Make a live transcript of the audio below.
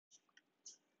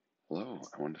Hello,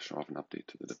 I wanted to show off an update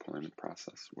to the deployment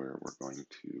process where we're going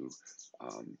to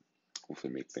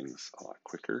hopefully make things a lot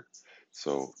quicker.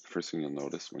 So the first thing you'll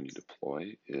notice when you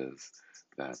deploy is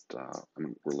that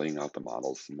we're laying out the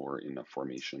models more in a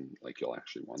formation like you'll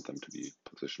actually want them to be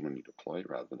positioned when you deploy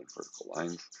rather than in vertical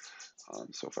lines.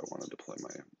 So if I want to deploy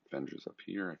my Avengers up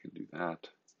here, I can do that,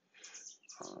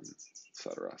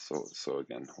 etc. So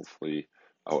again, hopefully.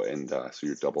 Oh, and so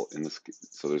you're double in this.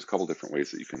 So there's a couple different ways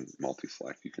that you can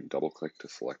multi-select. You can double-click to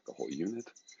select the whole unit.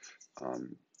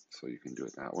 So you can do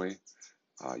it that way.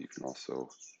 You can also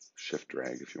shift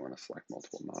drag if you want to select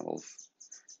multiple models.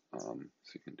 So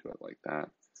you can do it like that.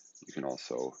 You can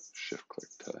also shift click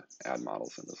to add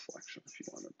models into selection if you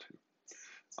wanted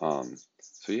to.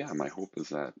 So yeah, my hope is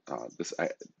that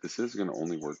this is going to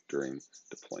only work during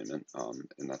deployment,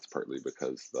 and that's partly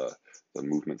because the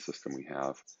movement system we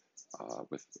have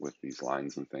with these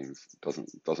lines and things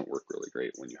doesn't work really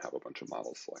great when you have a bunch of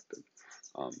models selected.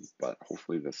 But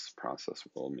hopefully this process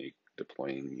will make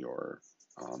deploying your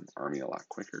army a lot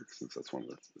quicker, since that's one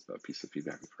of the piece of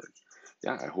feedback we've heard.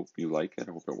 Yeah, I hope you like it.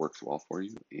 I hope it works well for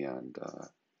you. And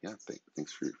yeah,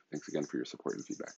 thanks again for your support and feedback.